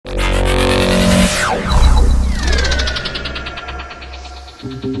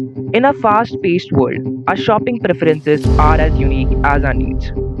In a fast-paced world, our shopping preferences are as unique as our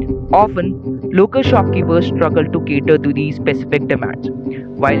needs. Often, local shopkeepers struggle to cater to these specific demands,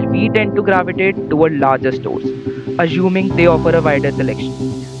 while we tend to gravitate toward larger stores, assuming they offer a wider selection.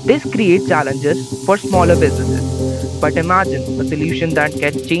 This creates challenges for smaller businesses, but imagine a solution that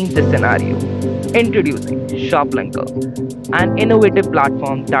can change this scenario. Introducing ShopLinker, an innovative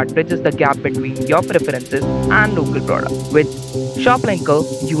platform that bridges the gap between your preferences and local products. With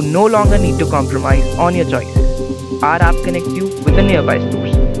ShopLinker, you no longer need to compromise on your choices. Our app connects you with the nearby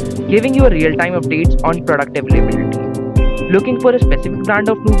stores, giving you real-time updates on product availability. Looking for a specific brand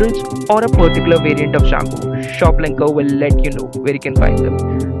of noodles or a particular variant of shampoo, ShopLinker will let you know where you can find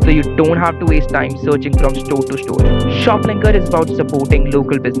them, so you don't have to waste time searching from store to store. ShopLinker is about supporting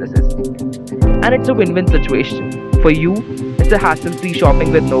local businesses, and it's a win-win situation. For you, it's a hassle-free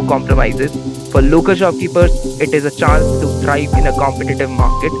shopping with no compromises. For local shopkeepers, it is a chance to thrive in a competitive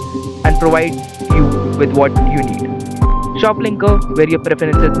market and provide you with what you need. ShopLinker, where your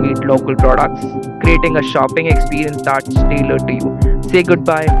preferences meet local products, creating a shopping experience that's tailored to you. Say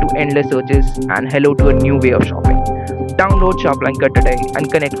goodbye to endless searches and hello to a new way of shopping. Download ShopLinker today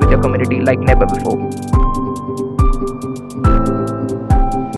and connect with your community like never before.